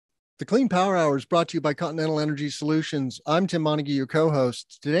The Clean Power Hour is brought to you by Continental Energy Solutions. I'm Tim Montague, your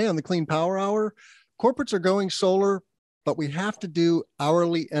co-host. Today on the Clean Power Hour, corporates are going solar, but we have to do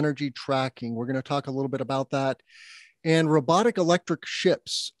hourly energy tracking. We're going to talk a little bit about that. And robotic electric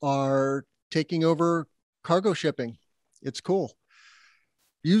ships are taking over cargo shipping. It's cool.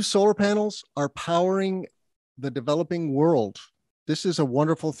 Used solar panels are powering the developing world. This is a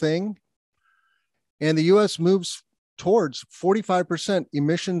wonderful thing. And the U.S. moves towards 45%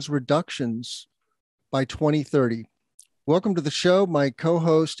 emissions reductions by 2030. Welcome to the show, my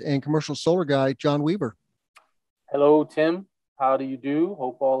co-host and commercial solar guy, John Weaver. Hello, Tim. How do you do?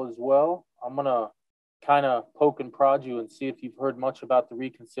 Hope all is well. I'm going to kind of poke and prod you and see if you've heard much about the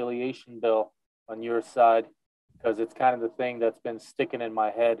reconciliation bill on your side, because it's kind of the thing that's been sticking in my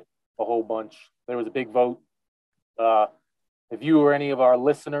head a whole bunch. There was a big vote. If you or any of our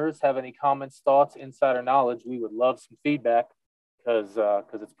listeners have any comments, thoughts, insider knowledge, we would love some feedback because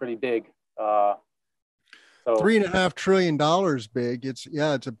it's pretty big. So $3.5 trillion big.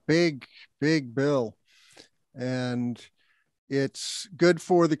 It's a big bill, and it's good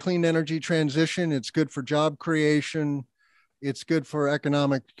for the clean energy transition. It's good for job creation. It's good for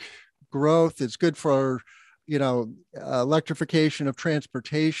economic growth. It's good for electrification of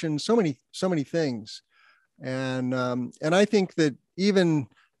transportation. So many things. And I think that even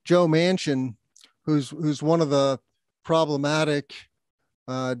Joe Manchin, who's one of the problematic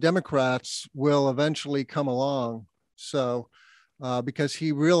Democrats, will eventually come along. So because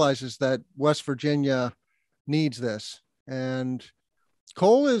he realizes that West Virginia needs this, and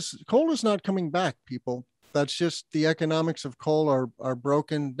coal is not coming back, people. That's just the economics of coal are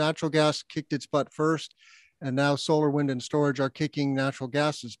broken. Natural gas kicked its butt first, and now solar, wind, and storage are kicking natural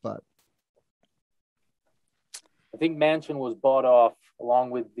gas's butt. I think Manchin was bought off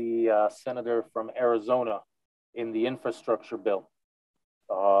along with the senator from Arizona in the infrastructure bill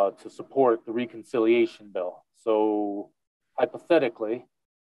to support the reconciliation bill. So hypothetically,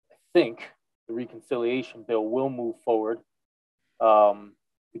 I think the reconciliation bill will move forward.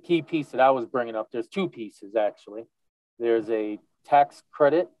 The key piece that I was bringing up, there's two pieces actually. There's a tax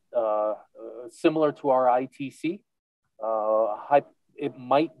credit similar to our ITC. It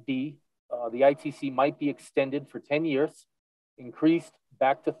might be the ITC might be extended for 10 years, increased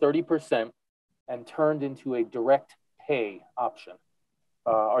back to 30%, and turned into a direct pay option.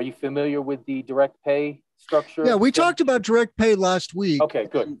 Are you familiar with the direct pay structure? Yeah, we talked about direct pay last week. Okay,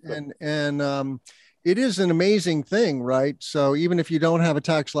 good. And it is an amazing thing, right? So even if you don't have a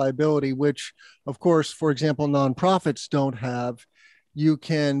tax liability, which of course, for example, nonprofits don't have, you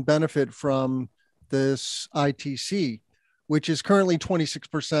can benefit from this ITC, which is currently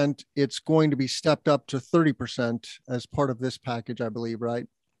 26%. It's going to be stepped up to 30% as part of this package, I believe, right?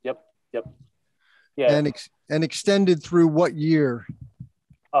 Yep. Yeah. And extended through what year?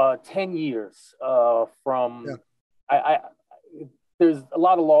 10 years from, yeah. There's a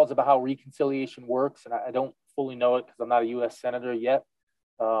lot of laws about how reconciliation works, and I don't fully know it because I'm not a U.S. Senator yet.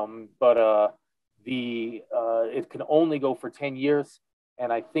 But it can only go for 10 years,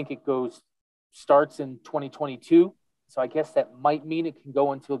 and I think it starts in 2022. So I guess that might mean it can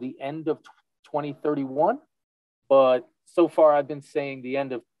go until the end of 2031. But so far I've been saying the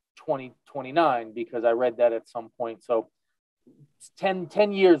end of 2029 because I read that at some point. So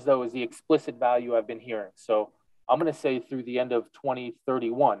 10 years, though, is the explicit value I've been hearing. So I'm going to say through the end of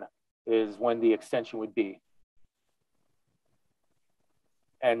 2031 is when the extension would be.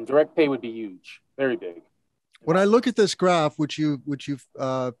 And direct pay would be huge, very big. When I look at this graph, which you've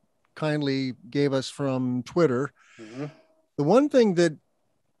kindly gave us from Twitter, mm-hmm. The one thing that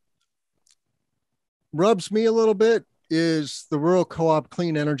rubs me a little bit is the rural co-op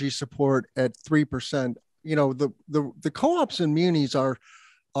clean energy support at 3%. The co-ops and munis are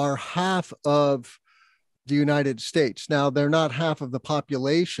half of the United States. Now, they're not half of the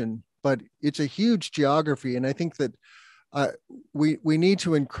population, but it's a huge geography. And I think that we need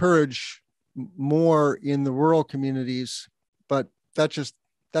to encourage more in the rural communities, but that's just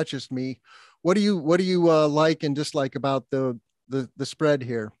me. What do you like and dislike about the spread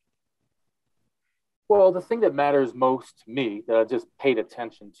here? Well, the thing that matters most to me that I just paid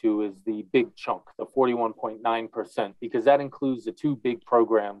attention to is the big chunk, the 41.9%, because that includes the two big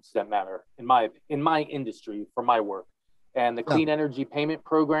programs that matter in my industry for my work. And the Clean Energy Payment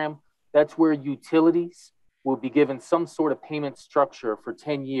Program, that's where utilities will be given some sort of payment structure for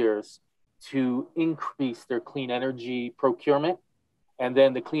 10 years to increase their clean energy procurement. And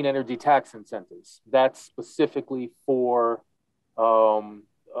then the clean energy tax incentives, that's specifically for our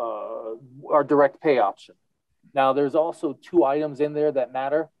direct pay option. Now, there's also two items in there that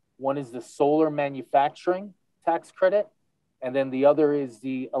matter. One is the solar manufacturing tax credit, And then the other is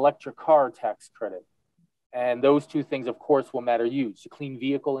the electric car tax credit. And those two things, of course, will matter huge. The clean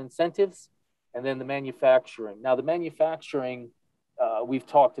vehicle incentives and then the manufacturing. Now, the manufacturing we've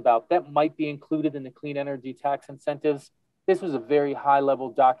talked about, that might be included in the clean energy tax incentives. This was a very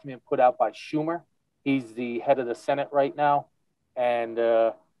high-level document put out by Schumer. He's the head of the Senate right now. And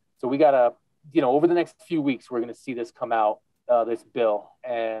so we got to, over the next few weeks, we're going to see this come out, this bill.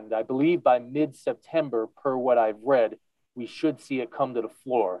 And I believe by mid-September, per what I've read, we should see it come to the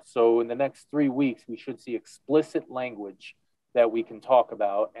floor. So in the next 3 weeks, we should see explicit language that we can talk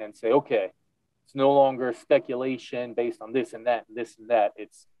about and say, okay, it's no longer speculation based on this and that and this and that.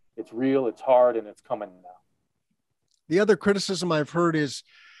 It's real, it's hard, and it's coming now. The other criticism I've heard is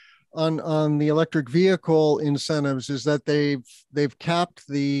on the electric vehicle incentives is that they've capped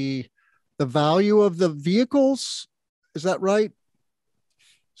the value of the vehicles. Is that right?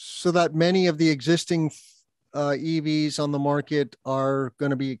 So that many of the existing EVs on the market are going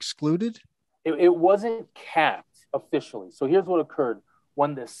to be excluded? It wasn't capped officially. So here's what occurred.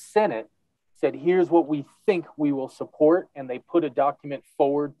 When the Senate said, here's what we think we will support, and they put a document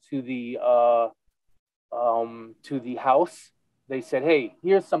forward to the House, they said, hey,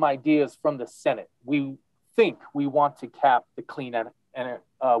 here's some ideas from the Senate. We think we want to cap the clean energy.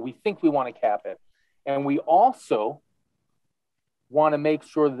 We think we want to cap it. And we also want to make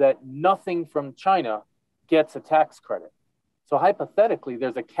sure that nothing from China gets a tax credit. So hypothetically,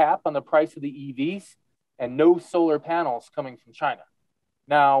 there's a cap on the price of the EVs and no solar panels coming from China.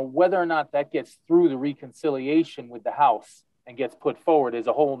 Now, whether or not that gets through the reconciliation with the House and gets put forward is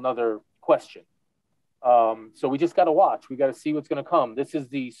a whole nother question. So we just got to watch. We got to see what's going to come. This is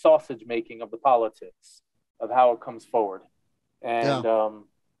the sausage making of the politics of how it comes forward. And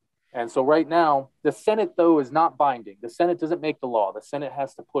and so right now, the Senate, though, is not binding. The Senate doesn't make the law. The Senate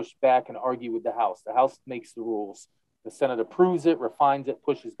has to push back and argue with the House. The House makes the rules. The Senate approves it, refines it,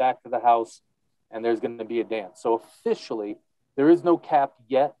 pushes back to the House, and there's going to be a dance. So officially, there is no cap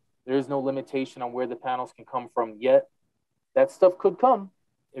yet. There is no limitation on where the panels can come from yet. That stuff could come.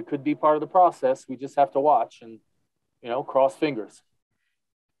 It could be part of the process. We just have to watch and, cross fingers.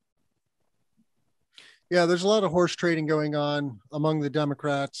 Yeah, there's a lot of horse trading going on among the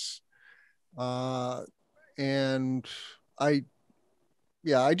Democrats. And I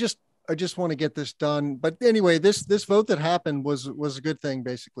just want to get this done. But anyway, this vote that happened was a good thing,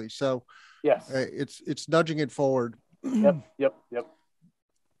 basically. So yes, it's nudging it forward. Yep.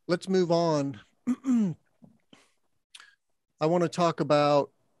 Let's move on. I want to talk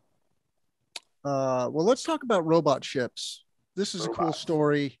about, let's talk about robot ships. This is a cool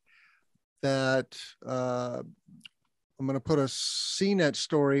story that I'm going to put a CNET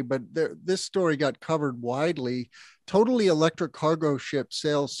story, but this story got covered widely. Totally electric cargo ship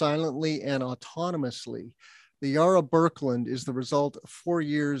sails silently and autonomously. The Yara Birkeland is the result of 4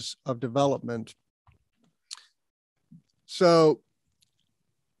 years of development. So,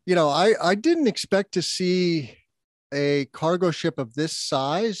 I didn't expect to see a cargo ship of this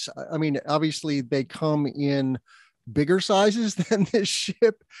size. I mean, obviously they come in bigger sizes than this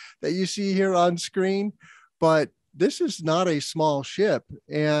ship that you see here on screen, but this is not a small ship,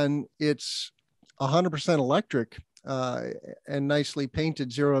 and it's 100% electric and nicely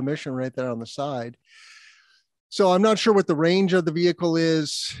painted, zero emission right there on the side. So I'm not sure what the range of the vehicle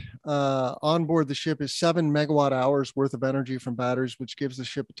is. On board the ship is 7 megawatt hours worth of energy from batteries, which gives the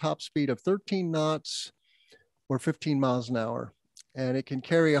ship a top speed of 13 knots or 15 miles an hour. And it can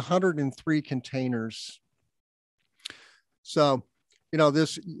carry 103 containers. So,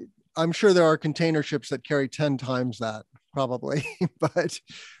 I'm sure there are container ships that carry 10 times that, probably, but.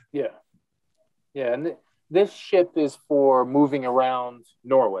 Yeah. And this ship is for moving around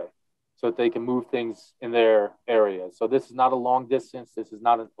Norway so that they can move things in their area. So this is not a long distance. This is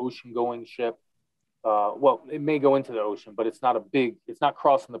not an ocean going ship. Well, it may go into the ocean, but it's not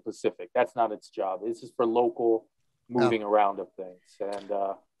crossing the Pacific. That's not its job. This is for local moving around of things. And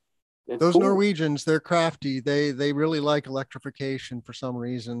those cool. Norwegians, they're crafty. They really like electrification for some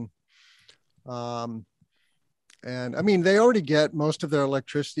reason. And I mean, they already get most of their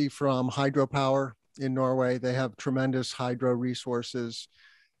electricity from hydropower in Norway. They have tremendous hydro resources.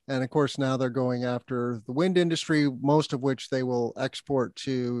 And of course, now they're going after the wind industry, most of which they will export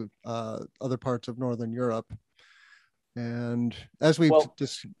to other parts of Northern Europe. And as we've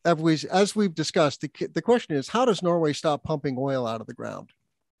discussed, the question is, how does Norway stop pumping oil out of the ground?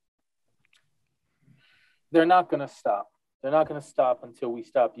 They're not going to stop. They're not going to stop until we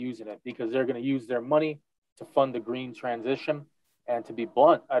stop using it, because they're going to use their money to fund the green transition. And to be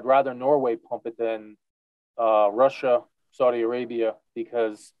blunt, I'd rather Norway pump it than Russia, Saudi Arabia,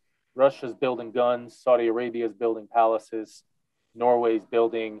 because Russia's building guns, Saudi Arabia is building palaces. Norway's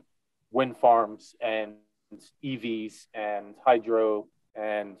building wind farms and EVs and hydro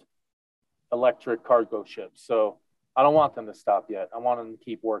and electric cargo ships. So I don't want them to stop yet. I want them to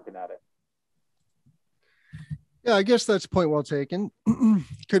keep working at it. Yeah, I guess that's point well taken.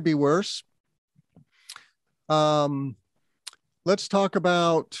 Could be worse. Let's talk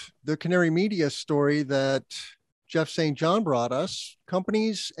about the Canary Media story that Jeff St. John brought us.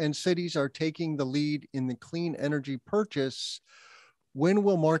 Companies and cities are taking the lead in the clean energy purchase. When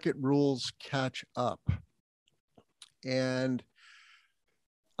will market rules catch up? And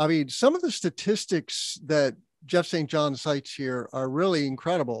I mean, some of the statistics that Jeff St. John cites here are really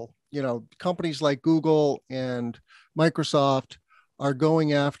incredible. You know, companies like Google and Microsoft are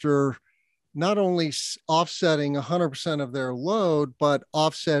going after not only offsetting 100% of their load, but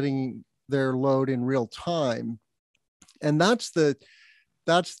offsetting their load in real time. And that's the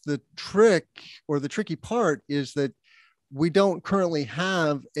trick, or the tricky part, is that we don't currently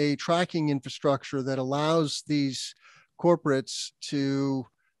have a tracking infrastructure that allows these corporates to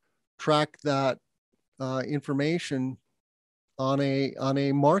track that information on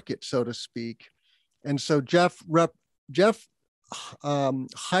a market, so to speak. And so Jeff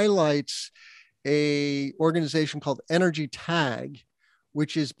highlights a organization called Energy Tag,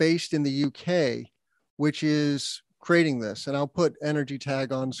 which is based in the UK, which is creating this. And I'll put Energy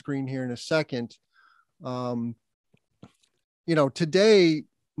Tag on screen here in a second. You know, today,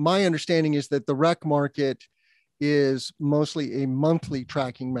 my understanding is that the REC market is mostly a monthly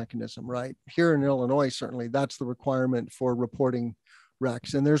tracking mechanism, right? Here in Illinois, certainly that's the requirement for reporting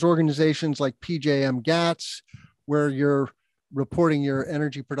RECs. And there's organizations like PJM GATS, where you're reporting your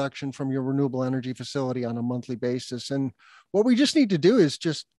energy production from your renewable energy facility on a monthly basis. And what we just need to do is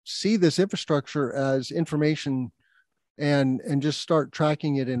just see this infrastructure as information and just start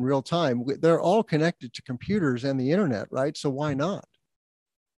tracking it in real time. They're all connected to computers and the internet, right? So why not?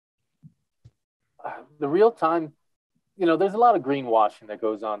 The real time, you know, there's a lot of greenwashing that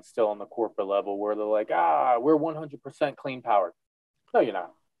goes on still on the corporate level, where they're like, we're 100% clean powered. No, you're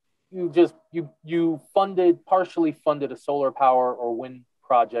not. You partially funded a solar power or wind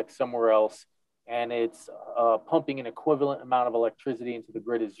project somewhere else, and it's pumping an equivalent amount of electricity into the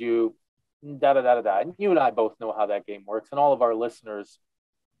grid as you. And you and I both know how that game works, and all of our listeners,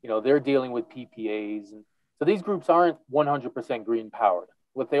 you know, they're dealing with PPAs, and so these groups aren't 100% green powered.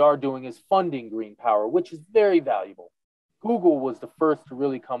 What they are doing is funding green power, which is very valuable. Google was the first to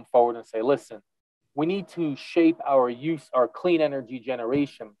really come forward and say, listen, we need to shape our clean energy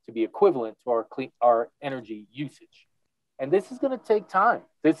generation to be equivalent to our energy usage. And this is going to take time.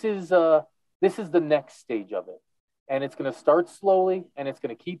 This is the next stage of it. And it's going to start slowly, and it's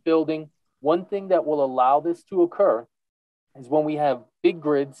going to keep building. One thing that will allow this to occur is when we have big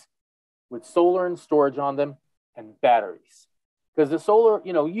grids with solar and storage on them and batteries. Because the solar,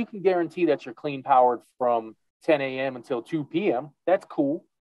 you know, you can guarantee that you're clean powered from 10 a.m. until 2 p.m. That's cool.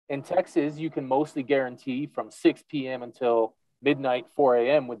 In Texas, you can mostly guarantee from 6 p.m. until midnight, 4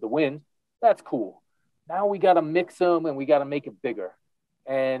 a.m. with the wind. That's cool. Now we got to mix them, and we got to make it bigger.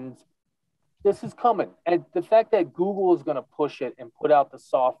 And this is coming. And the fact that Google is going to push it and put out the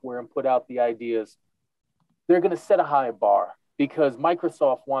software and put out the ideas, they're going to set a high bar, because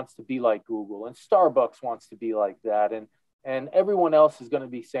Microsoft wants to be like Google, and Starbucks wants to be like that. And everyone else is going to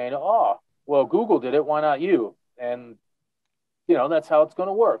be saying, oh, well, Google did it, why not you? And, you know, that's how it's going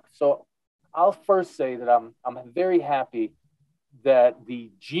to work. So I'll first say that I'm very happy that the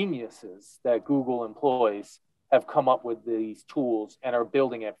geniuses that Google employs have come up with these tools and are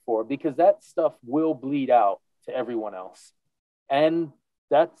building it for, because that stuff will bleed out to everyone else. And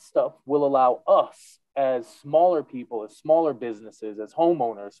that stuff will allow us as smaller people, as smaller businesses, as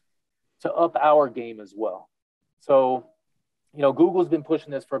homeowners, to up our game as well. So, you know, Google's been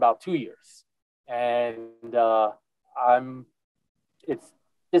pushing this for about 2 years, and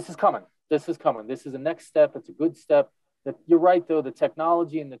this is coming. This is coming. This is the next step. It's a good step. That you're right, though, the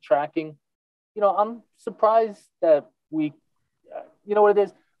technology and the tracking, you know, I'm surprised that you know what it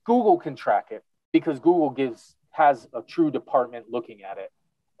is? Google can track it because Google has a true department looking at it.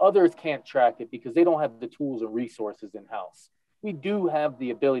 Others can't track it because they don't have the tools and resources in-house. We do have the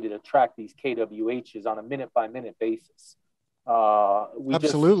ability to track these KWHs on a minute-by-minute basis.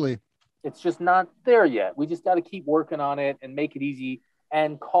 Absolutely. It's just not there yet. We just got to keep working on it and make it easy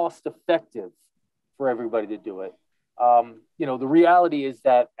and cost-effective for everybody to do it. You know, the reality is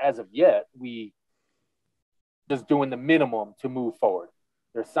that as of yet, we just doing the minimum to move forward.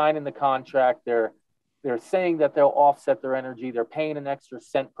 They're signing the contract. They're saying that they'll offset their energy. They're paying an extra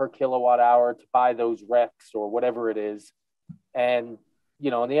cent per kilowatt hour to buy those RECs or whatever it is. And, you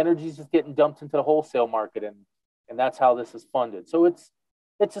know, and the energy is just getting dumped into the wholesale market. and that's how this is funded. So it's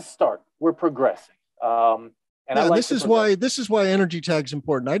a start. We're progressing. And yeah, I like this is why energy tag is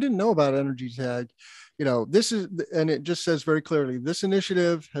important. I didn't know about energy tag. You know, this is, and it just says very clearly, this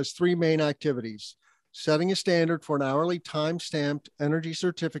initiative has three main activities: setting a standard for an hourly time-stamped energy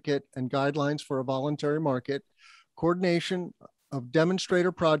certificate and guidelines for a voluntary market, coordination of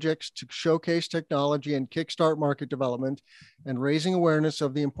demonstrator projects to showcase technology and kickstart market development, and raising awareness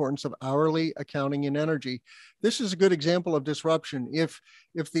of the importance of hourly accounting in energy. This is a good example of disruption. If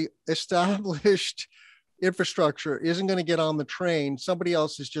the established infrastructure isn't going to get on the train, somebody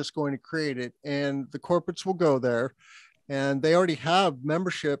else is just going to create it, and the corporates will go there. And they already have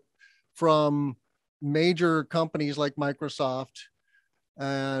membership from major companies like Microsoft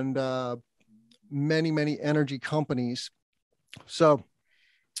and many energy companies. So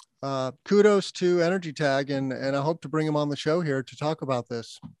kudos to Energy Tag, and I hope to bring them on the show here to talk about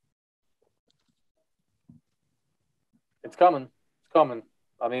this. It's coming. It's coming.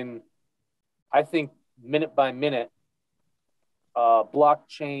 I mean, I think minute by minute,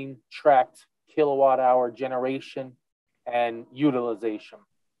 blockchain tracked kilowatt hour generation and utilization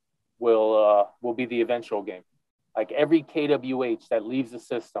will be the eventual game. Like every kWh that leaves the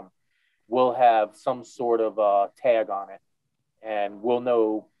system will have some sort of tag on it, and we'll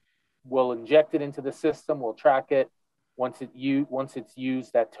know. We'll inject it into the system. We'll track it. Once it's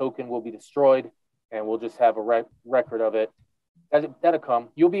used, that token will be destroyed, and we'll just have a record of it. That'll come.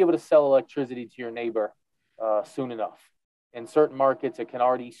 You'll be able to sell electricity to your neighbor soon enough. In certain markets, it can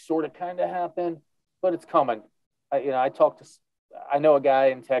already sort of kind of happen, but it's coming. I know a guy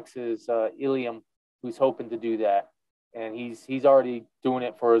in Texas, Ilium, who's hoping to do that, and he's already doing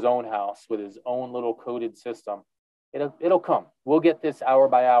it for his own house with his own little coded system. It'll come. We'll get this hour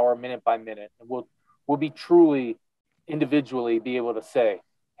by hour, minute by minute, and we'll be truly individually be able to say,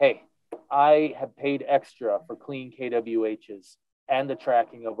 hey, I have paid extra for clean kWhs and the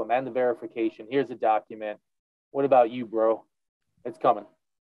tracking of them and the verification. Here's a document. What about you, bro? It's coming.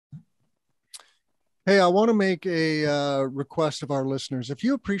 Hey, I want to make a request of our listeners. If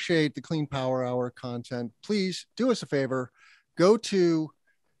you appreciate the Clean Power Hour content, please do us a favor. Go to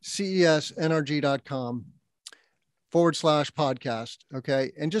cesnrg.com/podcast.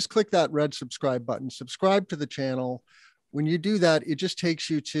 Okay. And just click that red subscribe button. Subscribe to the channel. When you do that, it just takes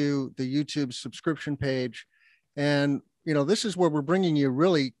you to the YouTube subscription page. And, you know, this is where we're bringing you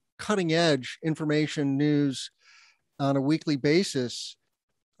really cutting edge information, news on a weekly basis,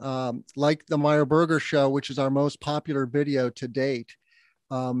 like the Meyer Burger Show, which is our most popular video to date.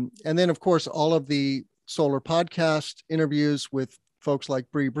 And then, of course, all of the solar podcast interviews with folks like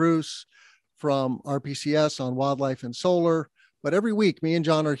Bree Bruce from RPCS on wildlife and solar. But every week, me and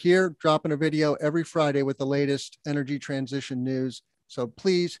John are here dropping a video every Friday with the latest energy transition news. So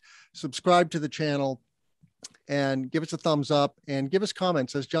please subscribe to the channel and give us a thumbs up and give us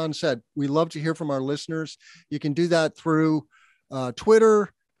comments. As John said, we love to hear from our listeners. You can do that through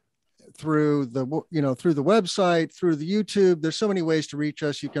Twitter, through the website, through the YouTube. There's so many ways to reach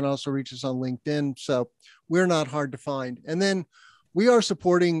us. You can also reach us on LinkedIn. So we're not hard to find. And then we are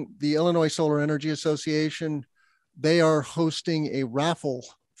supporting the Illinois Solar Energy Association. They are hosting a raffle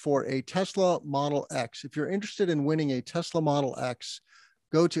for a Tesla Model X. If you're interested in winning a Tesla Model X,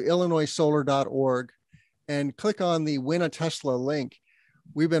 go to illinoissolar.org and click on the Win a Tesla link.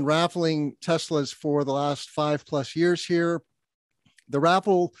 We've been raffling Teslas for the last 5+ years here. The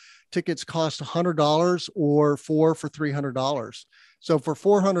raffle tickets cost $100 or 4 for $300. So for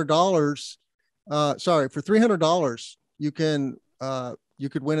 $300, you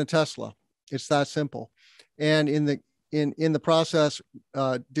could win a Tesla. It's that simple. And in the process,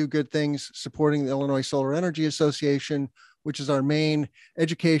 do good things supporting the Illinois Solar Energy Association, which is our main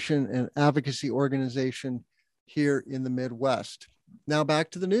education and advocacy organization here in the Midwest. Now back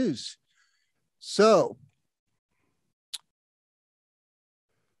to the news. So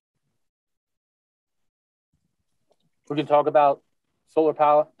we can talk about solar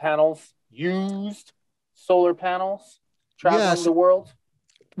panels, used solar panels traveling the world.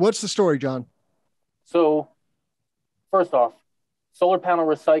 What's the story, John? So first off, solar panel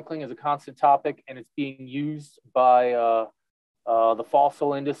recycling is a constant topic, and it's being used by the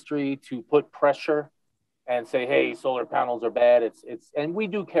fossil industry to put pressure and say, hey, solar panels are bad. And we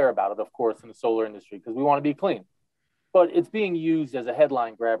do care about it, of course, in the solar industry because we want to be clean. But it's being used as a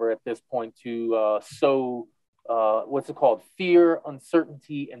headline grabber at this point to sow, what's it called? Fear,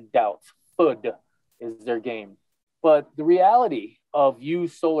 uncertainty, and doubt. FUD is their game. But the reality of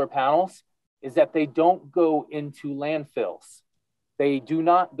used solar panels is that they don't go into landfills. They do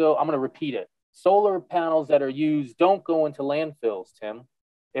not go, I'm going to repeat it. Solar panels that are used don't go into landfills, Tim.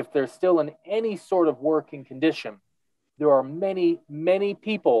 if they're still in any sort of working condition, there are many, many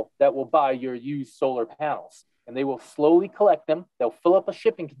people that will buy your used solar panels, and they will slowly collect them. They'll fill up a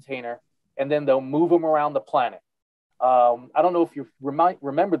shipping container, and then they'll move them around the planet. I don't know if you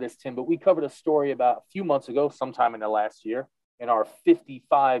remember this, Tim, but we covered a story about a few months ago, sometime in the last year, in our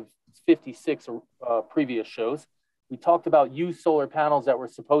 55, 56 previous shows. We talked about used solar panels that were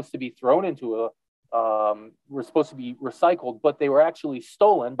supposed to be thrown into were supposed to be recycled, but they were actually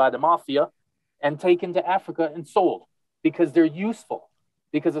stolen by the mafia and taken to Africa and sold because they're useful.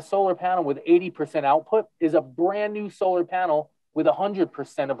 Because a solar panel with 80% output is a brand new solar panel with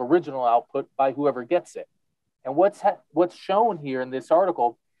 100% of original output by whoever gets it. And what's shown here in this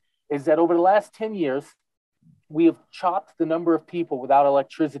article is that over the last 10 years, we have chopped the number of people without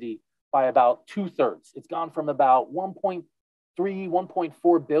electricity by about 2/3. It's gone from about 1.3,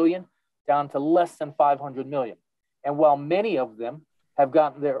 1.4 billion down to less than 500 million. And while many of them have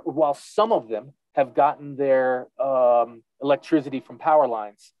gotten their, while some of them have gotten their electricity from power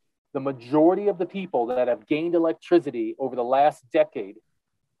lines, the majority of the people that have gained electricity over the last decade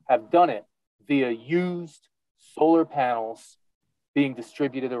have done it via used solar panels being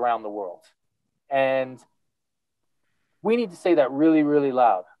distributed around the world. And we need to say that really, really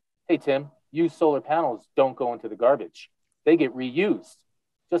loud. Hey, Tim, used solar panels don't go into the garbage. They get reused,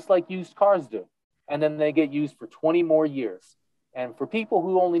 just like used cars do. And then they get used for 20 more years. And for people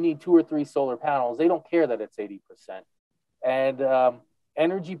who only need 2 or 3 solar panels, they don't care that it's 80%. And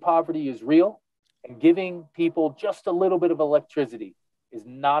energy poverty is real. And giving people just a little bit of electricity is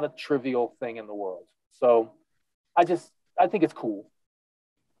not a trivial thing in the world. So I think it's cool.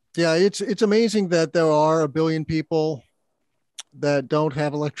 Yeah, it's amazing that there are 1 billion people that don't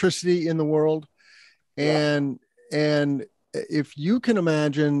have electricity in the world. And if you can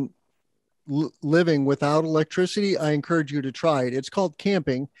imagine living without electricity, I encourage you to try it. It's called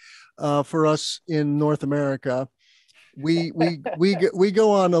camping. For us in North America, we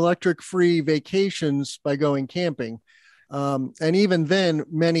go on electric-free vacations by going camping, and even then,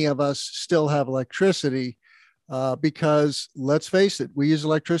 many of us still have electricity because, let's face it, we use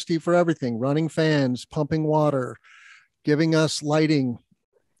electricity for everything: running fans, pumping water, giving us lighting,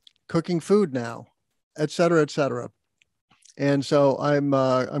 cooking food now, et cetera, et cetera. And so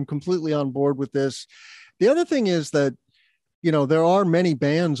I'm completely on board with this. The other thing is that, you know, there are many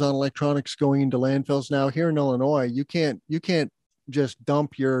bans on electronics going into landfills now. Here in Illinois, you can't just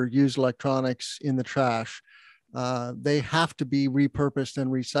dump your used electronics in the trash. They have to be repurposed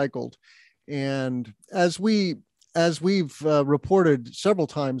and recycled. And as we've reported several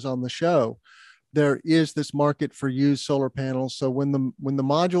times on the show, there is this market for used solar panels. So when the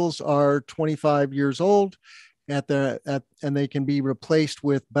modules are 25 years old, and they can be replaced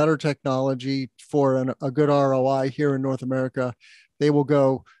with better technology for a good ROI here in North America, they will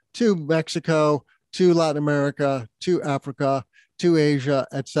go to Mexico, to Latin America, to Africa, to Asia,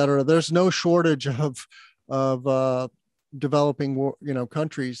 et cetera. There's no shortage of developing,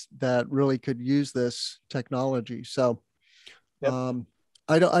 countries that really could use this technology. So yep.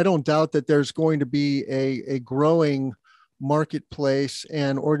 I don't doubt that there's going to be a growing marketplace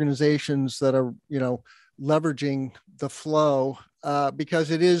and organizations that are, leveraging the flow,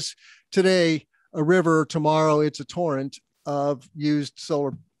 because it is today a river, tomorrow it's a torrent of used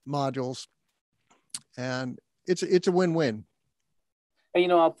solar modules, and it's a win-win.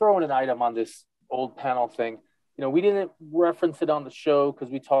 And I'll throw in an item on this old panel thing. We didn't reference it on the show because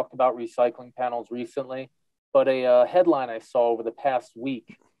we talked about recycling panels recently, but a headline I saw over the past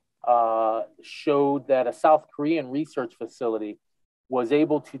week showed that a South Korean research facility was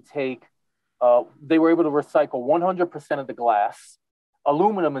able to they were able to recycle 100% of the glass.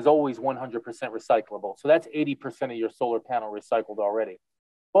 Aluminum is always 100% recyclable. So that's 80% of your solar panel recycled already.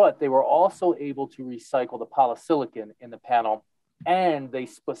 But they were also able to recycle the polysilicon in the panel. And they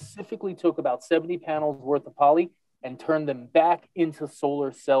specifically took about 70 panels worth of poly and turned them back into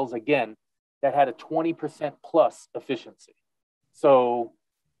solar cells again that had a 20% plus efficiency. So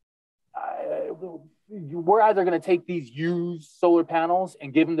we're either going to take these used solar panels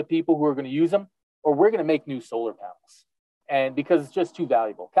and give them to people who are going to use them, or we're going to make new solar panels. And because it's just too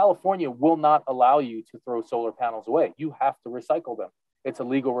valuable. California will not allow you to throw solar panels away. You have to recycle them. It's a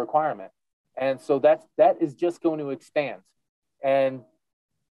legal requirement. And so that is just going to expand. And,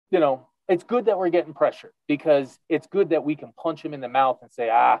 it's good that we're getting pressure, because it's good that we can punch them in the mouth and say,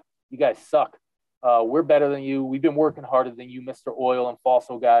 you guys suck. We're better than you. We've been working harder than you, Mr. Oil and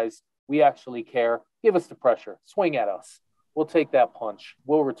fossil guys. We actually care. Give us the pressure. Swing at us. We'll take that punch.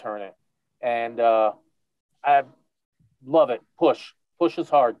 We'll return it. And I love it. Push us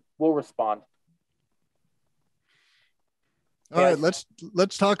hard. We'll respond. All right,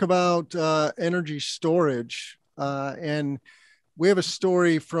 let's talk about energy storage. And we have a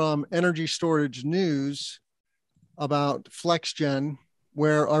story from Energy Storage News about FlexGen,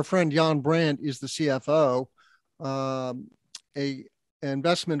 where our friend Yann Brandt is the CFO. A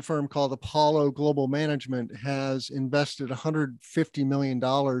investment firm called Apollo Global Management has invested $150 million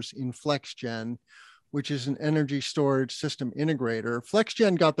in FlexGen, which is an energy storage system integrator.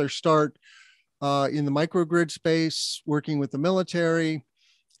 FlexGen got their start in the microgrid space, working with the military,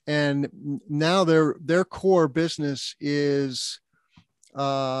 and now their core business is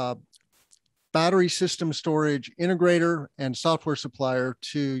battery system storage integrator and software supplier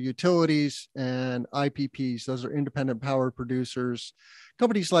to utilities and IPPs. Those are independent power producers,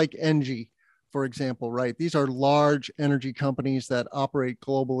 companies like Engie, for example, right? These are large energy companies that operate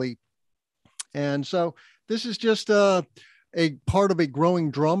globally. And so this is just a part of a growing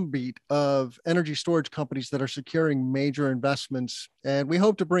drumbeat of energy storage companies that are securing major investments. And we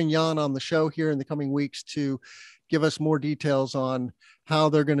hope to bring Yann on the show here in the coming weeks to give us more details on how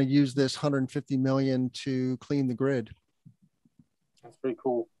they're going to use this 150 million to clean the grid. That's pretty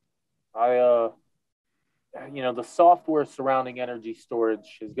cool. The software surrounding energy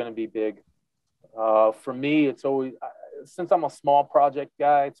storage is going to be big. For me, it's always, since I'm a small project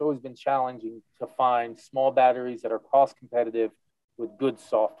guy, it's always been challenging to find small batteries that are cost competitive with good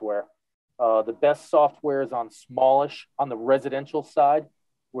software. The best software is on smallish, on the residential side,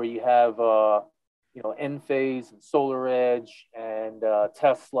 where you have Enphase and SolarEdge and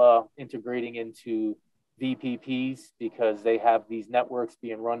Tesla integrating into VPPs because they have these networks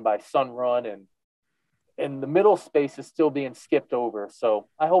being run by Sunrun, and the middle space is still being skipped over. So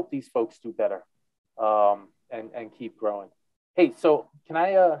I hope these folks do better and keep growing. Hey, so can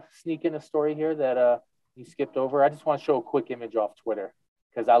I sneak in a story here that you skipped over? I just want to show a quick image off Twitter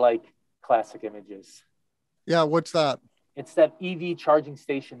because I like classic images. Yeah, what's that? It's that EV charging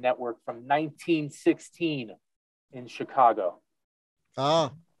station network from 1916 in Chicago.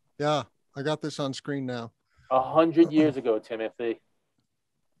 Ah, yeah, I got this on screen now. 100 years ago, Timothy.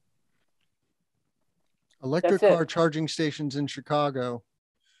 Electric car charging stations in Chicago.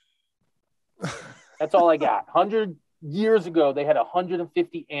 That's all I got. 100 years ago, they had a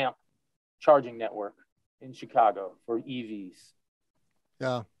 150 amp charging network in Chicago for EVs.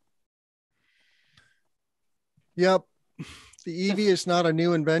 Yeah. Yep. The EV is not a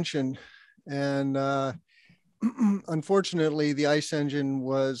new invention. And unfortunately, the ICE engine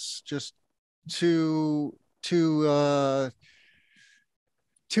was just too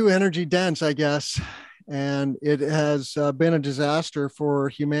energy dense, I guess. And it has been a disaster for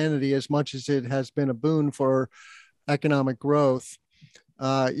humanity as much as it has been a boon for economic growth.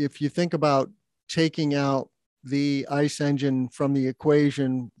 If you think about taking out the ICE engine from the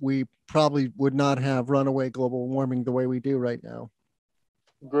equation, we probably would not have runaway global warming the way we do right now.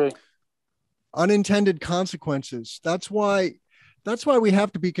 Agree. Unintended consequences. That's why we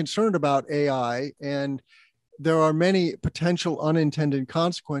have to be concerned about AI, and there are many potential unintended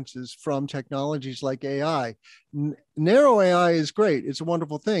consequences from technologies like AI. Narrow AI is great. It's a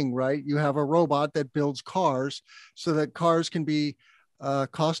wonderful thing, right? You have a robot that builds cars so that cars can be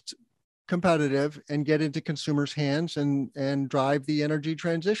cost competitive and get into consumers' hands and drive the energy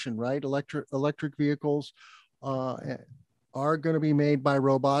transition, right? Electric vehicles are going to be made by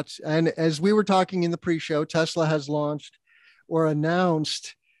robots. And as we were talking in the pre-show, Tesla has launched or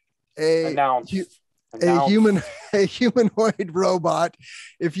announced a humanoid robot.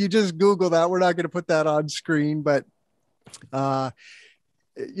 If you just Google that, we're not going to put that on screen, but and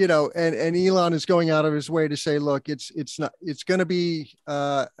Elon is going out of his way to say, look, it's going to be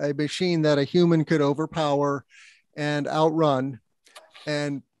a machine that a human could overpower and outrun.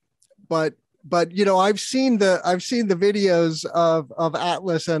 But I've seen the videos of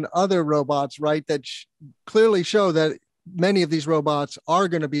Atlas and other robots, right, that clearly show that many of these robots are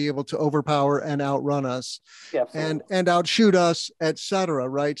going to be able to overpower and outrun us, and outshoot us, etc.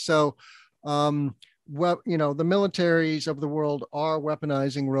 Right. So, the militaries of the world are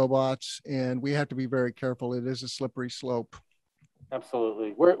weaponizing robots, and we have to be very careful. It is a slippery slope.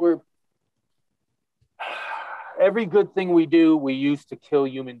 Absolutely. We're every good thing we do, we use to kill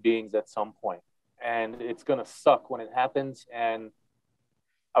human beings at some point, and it's going to suck when it happens. And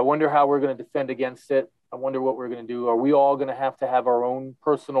I wonder how we're going to defend against it. I wonder what we're going to do. Are we all going to have our own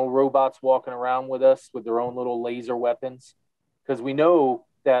personal robots walking around with us with their own little laser weapons? Because we know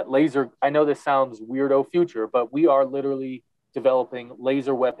that I know this sounds weirdo future, but we are literally developing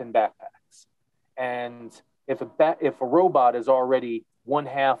laser weapon backpacks. And if a robot is already one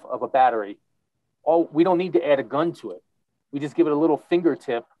half of a battery, we don't need to add a gun to it. We just give it a little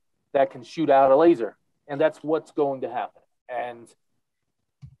fingertip that can shoot out a laser. And that's what's going to happen. And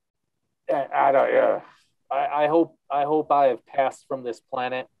I don't. I hope I have passed from this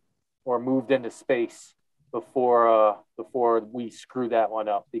planet or moved into space before we screw that one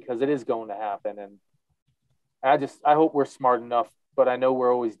up, because it is going to happen. And I hope we're smart enough, but I know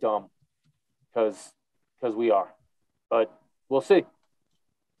we're always dumb because we are. But we'll see.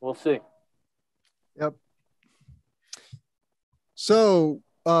 We'll see. Yep. So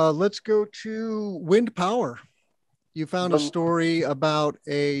let's go to wind power. You found a story about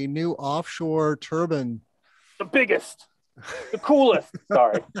a new offshore turbine. The biggest, the coolest.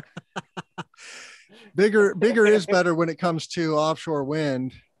 Sorry. Bigger is better when it comes to offshore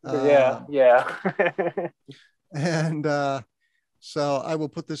wind. Yeah. And so I will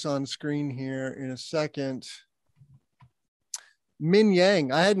put this on screen here in a second. Min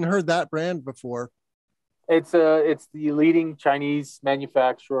Yang, I hadn't heard that brand before. It's the leading Chinese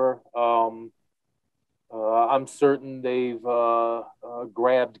manufacturer. I'm certain they've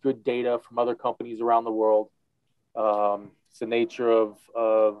grabbed good data from other companies around the world. It's the nature of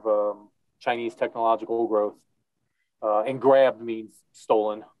Chinese technological growth. And grabbed means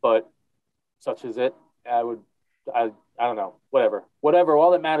stolen, but such is it. I don't know. Whatever.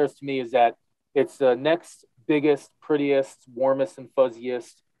 All that matters to me is that it's the next biggest, prettiest, warmest, and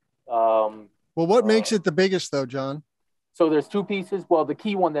fuzziest. Well, what makes it the biggest, though, John? So there's two pieces. Well, the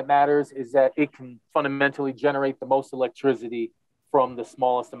key one that matters is that it can fundamentally generate the most electricity from the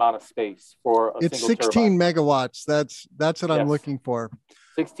smallest amount of space for a it's single 16 turbine. Megawatts. That's what Yes. I'm looking for.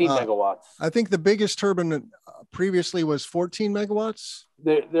 16 megawatts. I think the biggest turbine previously was 14 megawatts.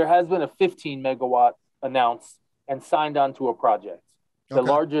 There has been a 15 megawatt announced and signed onto a project. The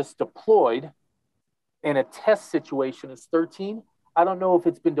largest deployed in a test situation is 13. I don't know if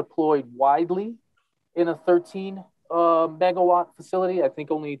it's been deployed widely in a 13 megawatt facility. I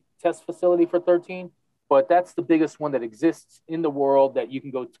think only test facility for 13, but that's the biggest one that exists in the world that you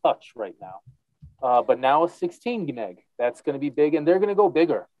can go touch right now. But now a 16 meg, that's going to be big, and they're going to go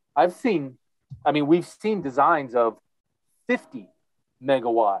bigger. We've seen designs of 50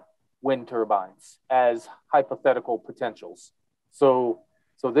 megawatt wind turbines as hypothetical potentials. So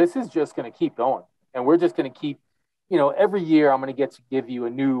this is just going to keep going, and we're just going to keep, every year I'm going to get to give you a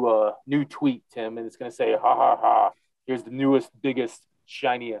new tweet, Tim, and it's going to say, ha, ha, ha, here's the newest, biggest,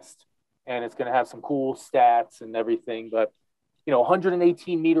 shiniest. And it's going to have some cool stats and everything. But,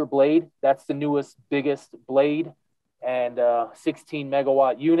 118 meter blade, that's the newest, biggest blade. And 16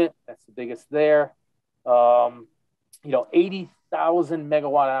 megawatt unit, that's the biggest there. 80,000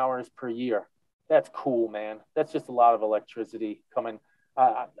 megawatt hours per year. That's cool, man. That's just a lot of electricity coming.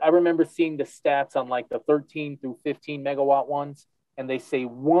 I remember seeing the stats on like the 13 through 15 megawatt ones, and they say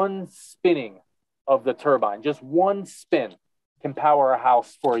one spinning of the turbine, just one spin, can power a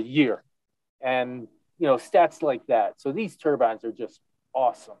house for a year. And, stats like that. So these turbines are just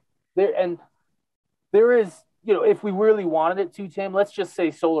awesome. There is, if we really wanted it to, Tim, let's just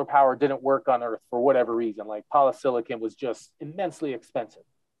say solar power didn't work on Earth for whatever reason, like polysilicon was just immensely expensive.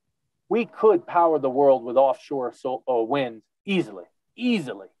 We could power the world with offshore wind easily.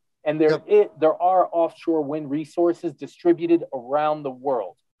 And there are offshore wind resources distributed around the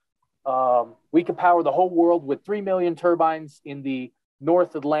world. We could power the whole world with 3 million turbines in the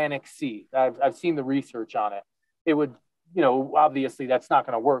North Atlantic Sea. I've seen the research on it. It would, obviously that's not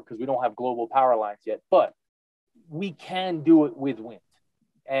going to work because we don't have global power lines yet, but we can do it with wind.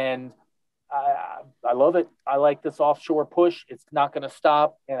 And I love it. I like this offshore push. It's not going to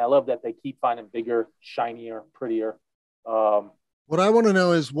stop. And I love that they keep finding bigger, shinier, prettier. What I want to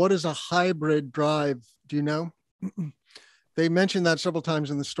know is, what is a hybrid drive? Do you know? They mentioned that several times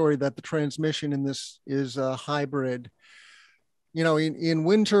in the story, that the transmission in this is a hybrid. In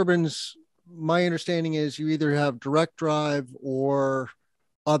wind turbines, my understanding is you either have direct drive or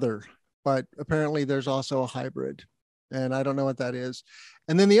other, but apparently there's also a hybrid, and I don't know what that is.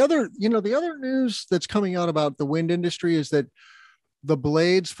 And then the other news that's coming out about the wind industry is that the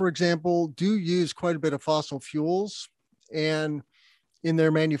blades, for example, do use quite a bit of fossil fuels and in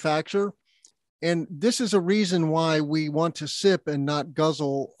their manufacture. And this is a reason why we want to sip and not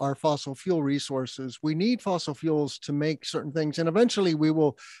guzzle our fossil fuel resources. We need fossil fuels to make certain things. And eventually we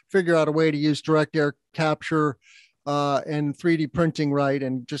will figure out a way to use direct air capture and 3D printing, right?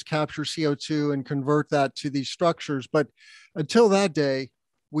 And just capture CO2 and convert that to these structures. But until that day,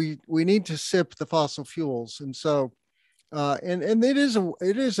 we need to sip the fossil fuels. And so, and it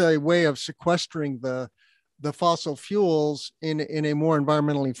is a way of sequestering the fossil fuels in a more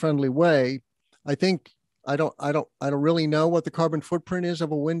environmentally friendly way. I think I don't really know what the carbon footprint is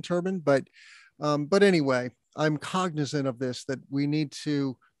of a wind turbine, but anyway, I'm cognizant of this, that we need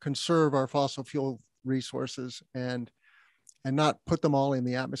to conserve our fossil fuel resources. And and not put them all in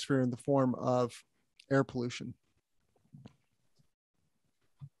the atmosphere in the form of air pollution.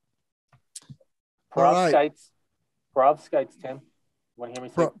 Perovskites. Perovskites, Tim. You want to hear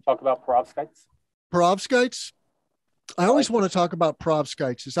me talk about perovskites? Perovskites? I always want to talk about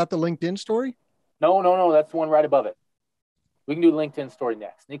perovskites. Is that the LinkedIn story? No. That's the one right above it. We can do LinkedIn story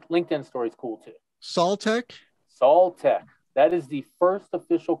next. LinkedIn story is cool too. Soltech? Soltech. That is the first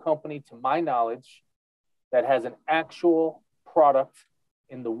official company, to my knowledge, that has an actual product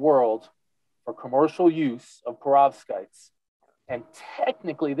in the world for commercial use of perovskites. And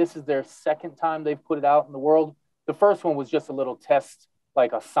technically, this is their second time they've put it out in the world. The first one was just a little test,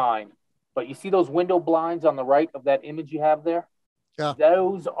 like a sign. But you see those window blinds on the right of that image you have there? Yeah.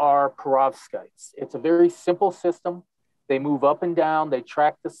 Those are perovskites. It's a very simple system. They move up and down. They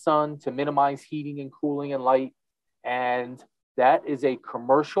track the sun to minimize heating and cooling and light. And that is a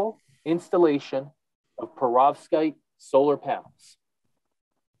commercial installation of perovskite solar panels.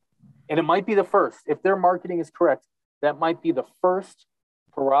 And it might be the first. If their marketing is correct, that might be the first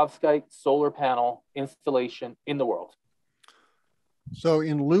perovskite solar panel installation in the world. So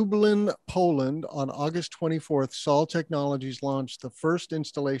in Lublin, Poland, on August 24th, Sol Technologies launched the first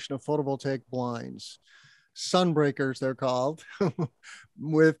installation of photovoltaic blinds, sunbreakers they're called,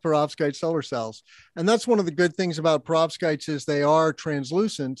 with perovskite solar cells. And that's one of the good things about perovskites is they are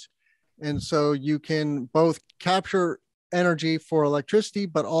translucent. And so you can both capture energy for electricity,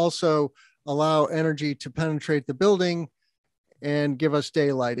 but also allow energy to penetrate the building and give us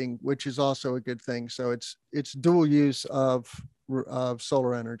daylighting, which is also a good thing. So it's dual use of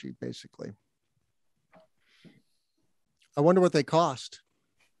solar energy, basically. I wonder what they cost.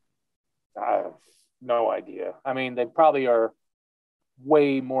 I have no idea. I mean, they probably are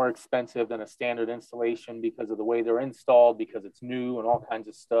way more expensive than a standard installation because of the way they're installed, because it's new and all kinds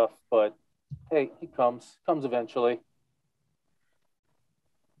of stuff. But hey, it comes eventually.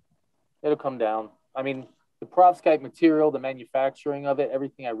 It'll come down. I mean, the perovskite material, the manufacturing of it,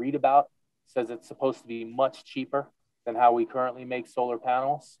 everything I read about says it's supposed to be much cheaper than how we currently make solar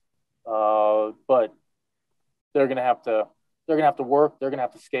panels. But they're going to have to work. They're going to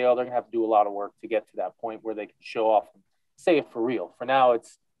have to scale. They're going to have to do a lot of work to get to that point where they can show off and say it for real. For now,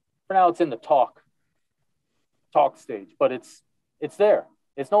 it's in the talk stage, but it's there.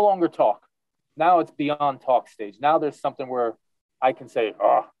 It's no longer talk. Now it's beyond talk stage. Now there's something where I can say,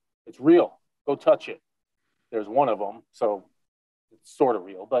 it's real. Go touch it. There's one of them, so it's sort of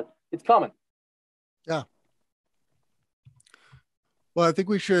real, but it's coming. Yeah. Well, I think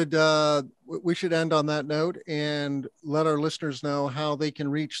we should end on that note and let our listeners know how they can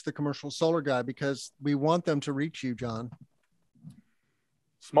reach the Commercial Solar Guy, because we want them to reach you, John.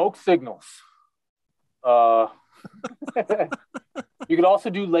 Smoke signals. You could also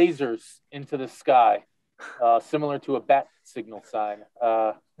do lasers into the sky, similar to a bat signal sign.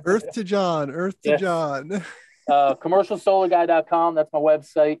 Earth to John. John. Commercialsolarguy.com. That's my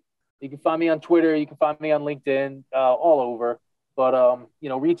website. You can find me on Twitter. You can find me on LinkedIn, all over. But,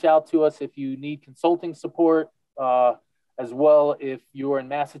 reach out to us if you need consulting support, as well if you're in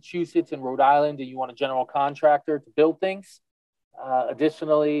Massachusetts and Rhode Island and you want a general contractor to build things.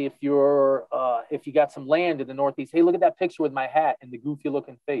 Additionally, if you got some land in the Northeast, hey, look at that picture with my hat and the goofy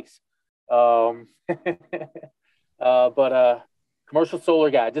looking face. Commercial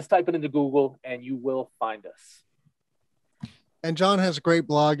Solar Guy, just type it into Google and you will find us. And John has a great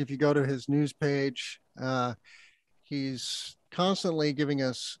blog. If you go to his news page, he's constantly giving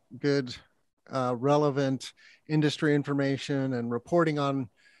us good, relevant industry information and reporting on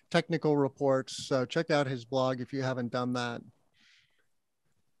technical reports. So check out his blog if you haven't done that.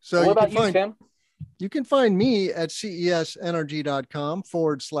 So what about you, Tim? You can find me at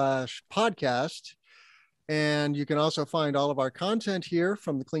cesenergy.com/podcast. And you can also find all of our content here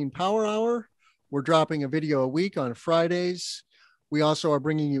from the Clean Power Hour. We're dropping a video a week on Fridays. We also are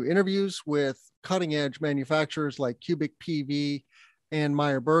bringing you interviews with cutting edge manufacturers like Cubic PV and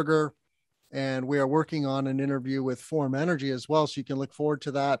Meyer Burger. And we are working on an interview with Form Energy as well. So you can look forward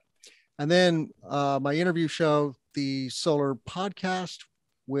to that. And then my interview show, the Solar Podcast,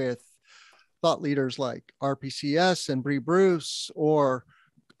 with thought leaders like RPCS and Bree Bruce, or,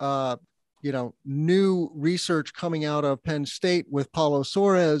 new research coming out of Penn State with Paulo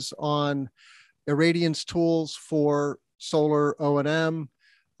Soares on irradiance tools for solar O&M.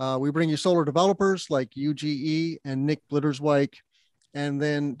 We bring you solar developers like UGE and Nick Blitterswyk, and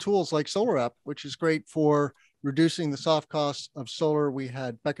then tools like SolarApp, which is great for reducing the soft costs of solar. We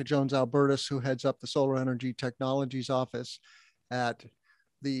had Becca Jones-Albertus, who heads up the Solar Energy Technologies office at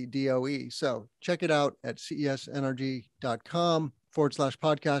the DOE. So check it out at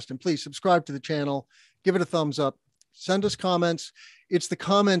cesenergy.com/podcast. And please subscribe to the channel, give it a thumbs up, Send us comments. It's the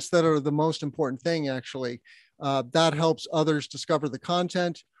comments that are the most important thing, actually. That helps others discover the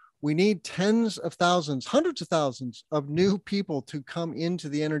content. We need tens of thousands, hundreds of thousands of new people to come into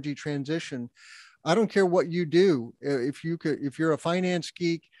the energy transition. I don't care what you do. If you're a finance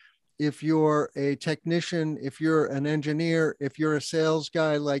geek, if you're a technician, if you're an engineer, if you're a sales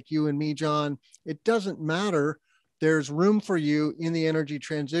guy like you and me, John, it doesn't matter. There's room for you in the energy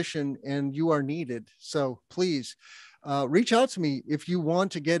transition and you are needed. So please reach out to me if you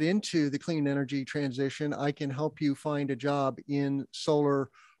want to get into the clean energy transition. I can help you find a job in solar,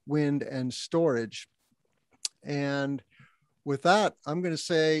 wind, and storage. And with that, I'm going to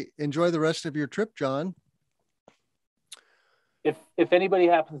say, enjoy the rest of your trip, John. If anybody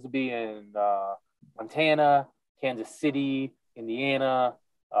happens to be in Montana, Kansas City, Indiana,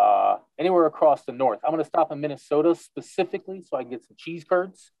 anywhere across the north, I'm going to stop in Minnesota specifically so I can get some cheese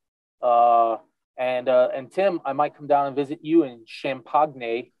curds. And Tim, I might come down and visit you in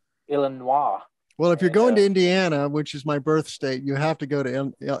Champagney, Illinois. Well, if you're going to Indiana, which is my birth state, you have to go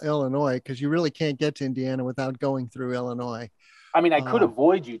to Illinois, because you really can't get to Indiana without going through Illinois. I mean, I could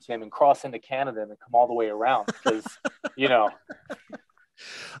avoid you, Tim, and cross into Canada and come all the way around because, you know.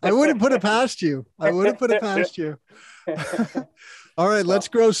 I wouldn't put it past you. All right, let's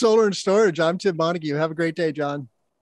grow solar and storage. I'm Tim Montague. Have a great day, John.